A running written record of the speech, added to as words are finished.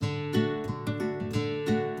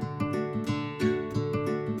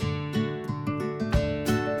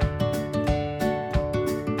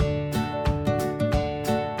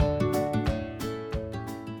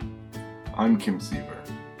I'm Kim Siever,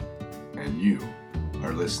 and you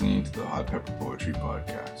are listening to the Hot Pepper Poetry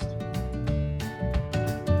Podcast.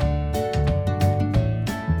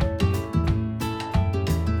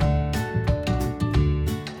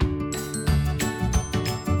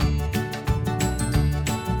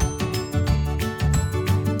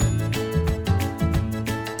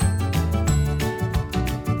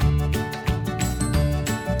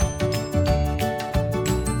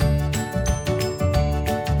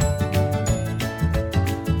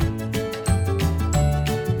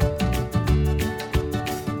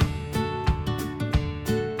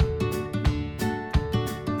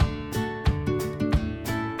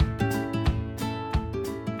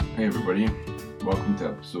 Hey everybody, welcome to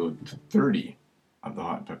episode 30 of the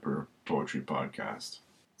Hot Pepper Poetry Podcast.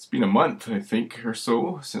 It's been a month, I think, or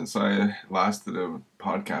so since I last did a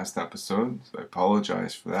podcast episode, so I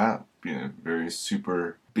apologize for that. It's been a very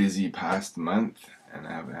super busy past month, and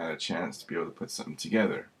I haven't had a chance to be able to put something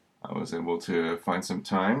together. I was able to find some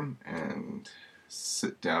time and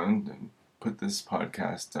sit down and put this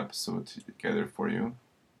podcast episode together for you.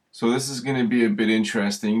 So this is going to be a bit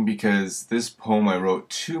interesting because this poem I wrote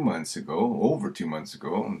over 2 months ago,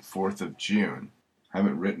 on the 4th of June. I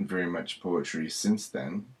haven't written very much poetry since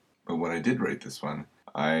then, but when I did write this one,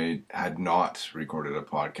 I had not recorded a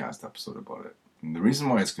podcast episode about it. And the reason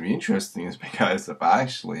why it's going to be interesting is because I've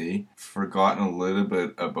actually forgotten a little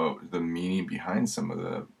bit about the meaning behind some of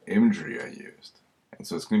the imagery I used. And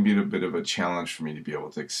so it's going to be a bit of a challenge for me to be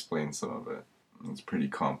able to explain some of it. It's pretty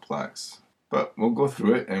complex. But we'll go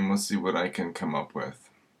through it and we'll see what I can come up with.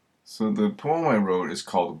 So the poem I wrote is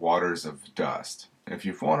called Waters of Dust. And if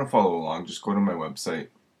you want to follow along, just go to my website,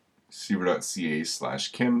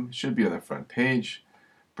 siever.ca/Kim. It should be on the front page,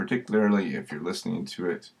 particularly if you're listening to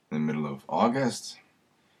it in the middle of August.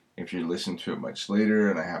 If you're listening to it much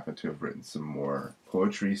later and I happen to have written some more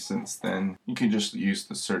poetry since then, you can just use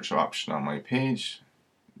the search option on my page.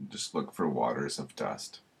 Just look for Waters of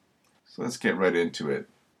Dust. So let's get right into it.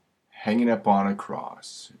 Hanging up on a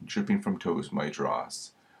cross, dripping from toes my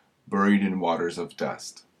dross, buried in waters of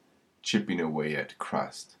dust, chipping away at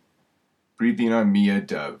crust. Breathing on me a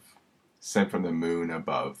dove, sent from the moon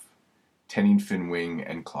above, tending fin, wing,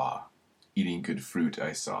 and claw, eating good fruit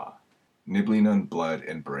I saw, nibbling on blood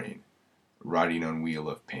and brain, riding on wheel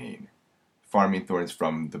of pain, farming thorns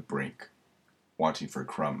from the brink, wanting for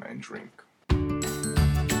crumb and drink.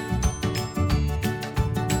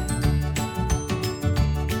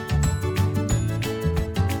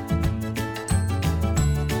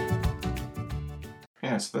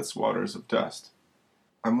 So that's Waters of Dust.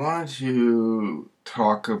 I wanted to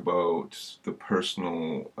talk about the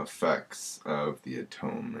personal effects of the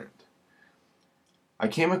atonement. I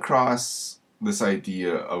came across this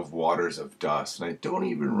idea of Waters of Dust, and I don't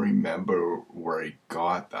even remember where I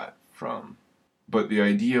got that from. But the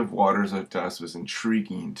idea of Waters of Dust was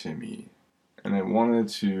intriguing to me, and I wanted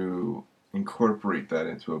to incorporate that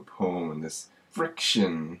into a poem, and this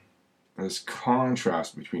friction, this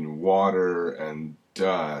contrast between water and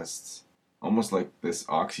dust, almost like this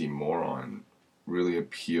oxymoron, really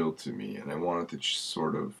appealed to me, and I wanted to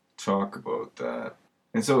sort of talk about that.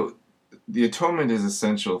 And so the atonement is an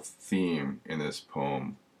essential theme in this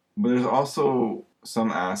poem, but there's also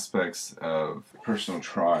some aspects of personal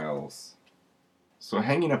trials. So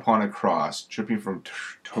hanging upon a cross, dripping from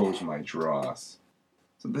toes my dross.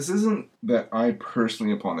 So this isn't that I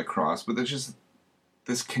personally upon the cross, but there's just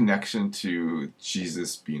this connection to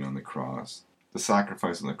Jesus being on the cross. The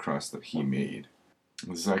sacrifice on the cross that he made.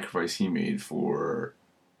 The sacrifice he made for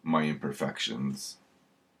my imperfections.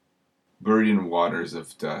 Buried in waters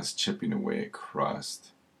of dust, chipping away at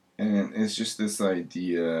crust. And it's just this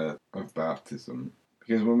idea of baptism.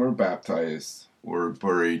 Because when we're baptized, we're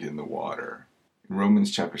buried in the water. In Romans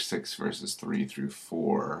chapter 6, verses 3 through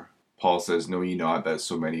 4, Paul says, "Know ye not that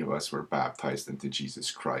so many of us were baptized into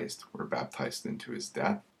Jesus Christ, were baptized into his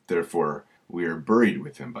death? Therefore, we are buried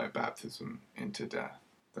with him by baptism into death.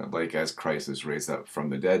 That like as Christ is raised up from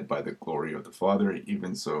the dead by the glory of the Father,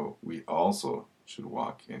 even so we also should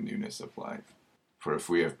walk in newness of life. For if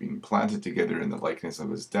we have been planted together in the likeness of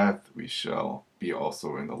his death, we shall be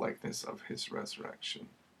also in the likeness of his resurrection."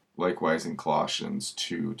 Likewise in Colossians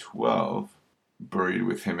 2:12, buried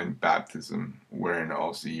with him in baptism, wherein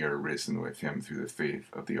also ye are risen with him through the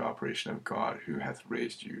faith of the operation of God, who hath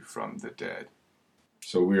raised you from the dead.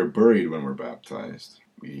 So we are buried when we're baptized.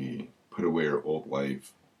 We put away our old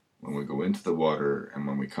life when we go into the water, and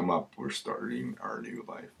when we come up, we're starting our new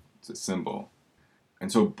life. It's a symbol.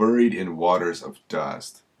 And so buried in waters of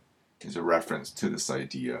dust is a reference to this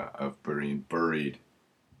idea of being buried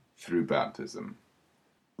through baptism.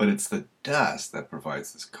 But it's the dust that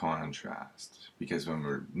provides this contrast, because when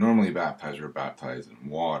we're normally baptized, we're baptized in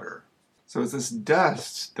water. So it's this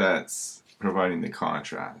dust that's providing the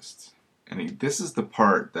contrast. And this is the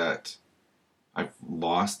part that I've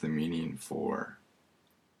lost the meaning for.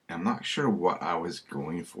 I'm not sure what I was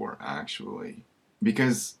going for, actually.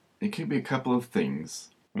 Because it could be a couple of things.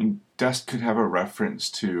 I mean, dust could have a reference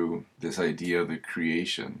to this idea of the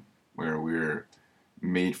creation, where we're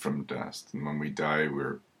made from dust, and when we die,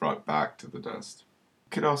 we're brought back to the dust. It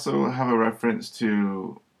could also have a reference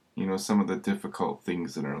to, some of the difficult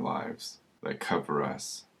things in our lives that cover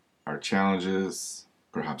us. Our challenges,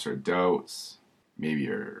 perhaps our doubts, maybe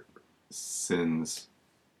our sins,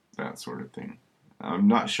 that sort of thing. I'm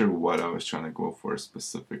not sure what I was trying to go for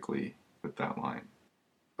specifically with that line.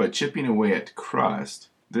 But chipping away at crust,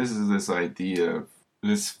 this is this idea of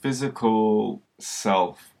this physical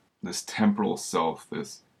self, this temporal self,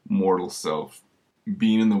 this mortal self,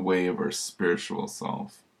 being in the way of our spiritual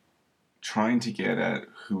self, trying to get at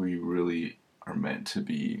who we really are meant to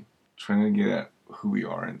be, trying to get at who we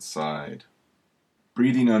are inside.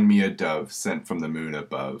 Breathing on me a dove sent from the moon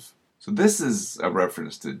above. So this is a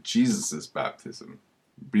reference to Jesus' baptism.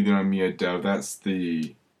 Breathing on me a dove, that's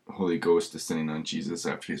the Holy Ghost descending on Jesus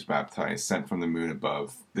after he's baptized, sent from the moon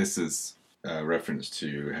above. This is a reference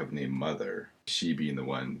to Heavenly Mother, she being the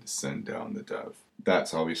one to send down the dove.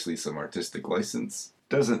 That's obviously some artistic license.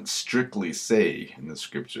 Doesn't strictly say in the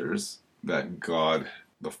scriptures that God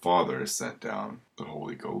the Father sent down the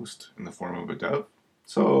Holy Ghost in the form of a dove.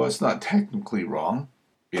 So it's not technically wrong.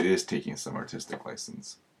 It is taking some artistic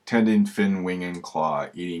license. Tending fin, wing, and claw,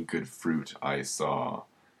 eating good fruit I saw.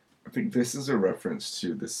 I think this is a reference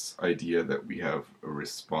to this idea that we have a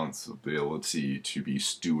responsibility to be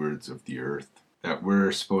stewards of the earth. That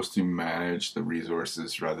we're supposed to manage the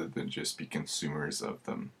resources rather than just be consumers of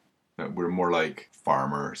them. That we're more like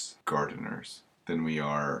farmers, gardeners, than we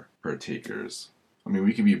are partakers. I mean,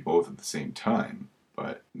 we can be both at the same time,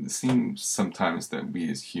 but it seems sometimes that we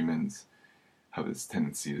as humans have this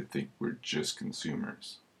tendency to think we're just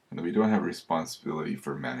consumers, and that we don't have a responsibility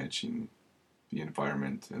for managing the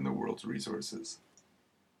environment and the world's resources.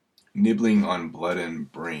 Nibbling on blood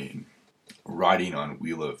and brain, riding on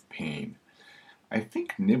wheel of pain. I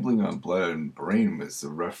think nibbling on blood and brain was a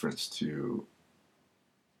reference to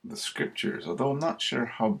the scriptures, although I'm not sure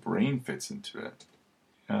how brain fits into it.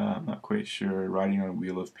 I'm not quite sure. Riding on a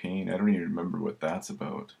wheel of pain, I don't even remember what that's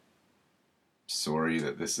about. Sorry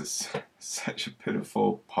that this is such a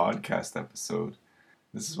pitiful podcast episode.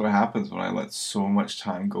 This is what happens when I let so much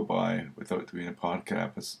time go by without doing a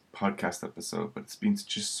podcast episode, but it's been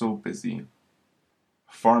just so busy.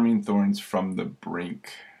 Farming thorns from the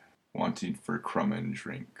brink, wanting for crumb and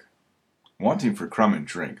drink. Wanting for crumb and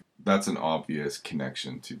drink, that's an obvious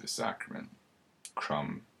connection to the sacrament.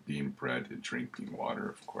 Crumb being bread and drink being water,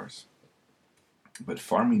 of course. But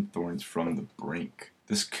farming thorns from the brink.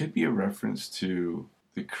 This could be a reference to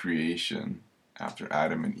the creation after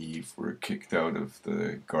Adam and Eve were kicked out of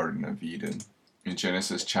the Garden of Eden. In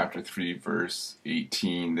Genesis chapter 3, verse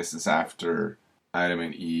 18, this is after Adam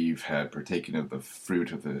and Eve had partaken of the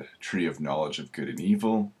fruit of the tree of knowledge of good and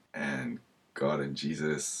evil, and God and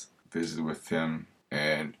Jesus visited with him,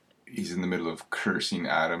 and he's in the middle of cursing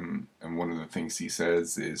Adam, and one of the things he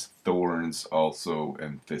says is, "Thorns also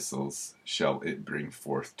and thistles shall it bring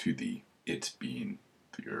forth to thee," it being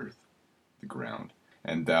the earth, the ground,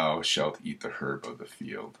 "and thou shalt eat the herb of the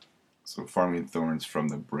field." So farming thorns from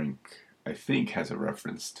the brink, I think, has a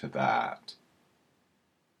reference to that.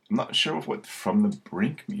 I'm not sure what from the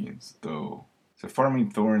brink means, though. So farming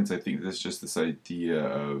thorns, I think there's just this idea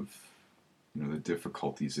of, the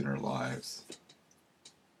difficulties in our lives.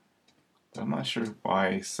 I'm not sure why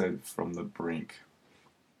I said from the brink.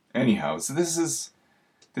 Anyhow, so this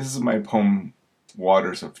is my poem,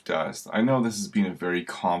 Waters of Dust. I know this has been a very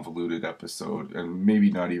convoluted episode and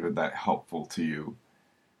maybe not even that helpful to you,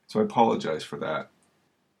 so I apologize for that.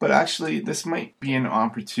 But actually, this might be an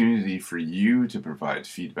opportunity for you to provide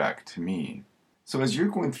feedback to me. So as you're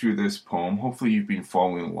going through this poem, hopefully you've been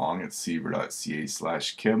following along at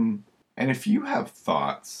seaver.ca/Kim, and if you have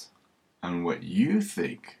thoughts on what you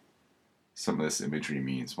think some of this imagery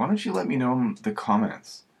means, why don't you let me know in the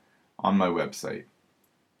comments on my website.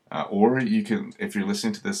 Or you can, if you're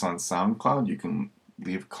listening to this on SoundCloud, you can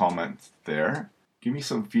leave a comment there. Give me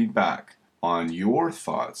some feedback on your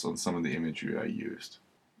thoughts on some of the imagery I used.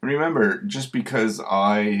 Remember, just because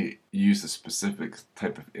I use a specific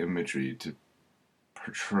type of imagery to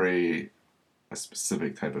portray a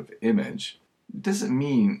specific type of image, doesn't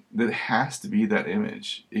mean that it has to be that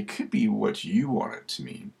image. It could be what you want it to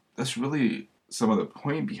mean. That's really some of the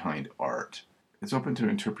point behind art. It's open to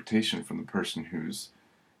interpretation from the person who's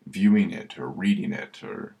viewing it or reading it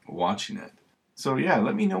or watching it. So yeah,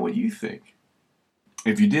 let me know what you think.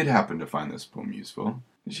 If you did happen to find this poem useful,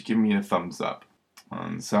 you should give me a thumbs up.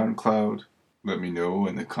 On SoundCloud, let me know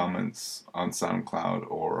in the comments on SoundCloud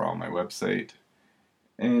or on my website.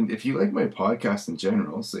 And if you like my podcast in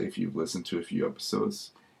general, say if you've listened to a few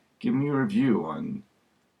episodes, give me a review on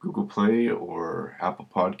Google Play or Apple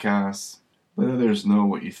Podcasts. Let others know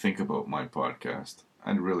what you think about my podcast.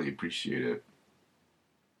 I'd really appreciate it.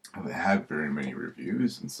 I haven't had very many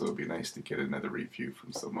reviews, and so it'd be nice to get another review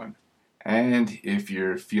from someone. And if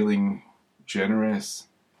you're feeling generous,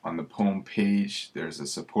 on the poem page there's a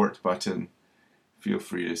support button. Feel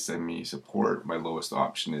free to send me support. My lowest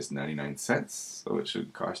option is 99 cents, so it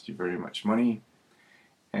shouldn't cost you very much money.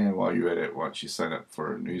 And while you're at it, why don't you sign up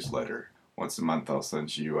for a newsletter? Once a month I'll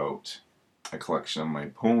send you out a collection of my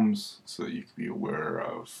poems so that you can be aware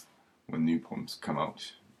of when new poems come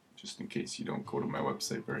out, just in case you don't go to my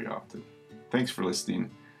website very often. Thanks for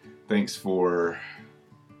listening. Thanks for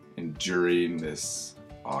enduring this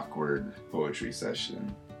awkward poetry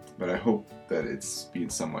session. But I hope that it's been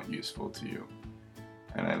somewhat useful to you.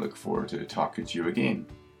 And I look forward to talking to you again.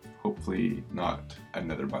 Hopefully not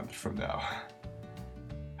another month from now.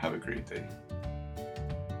 Have a great day.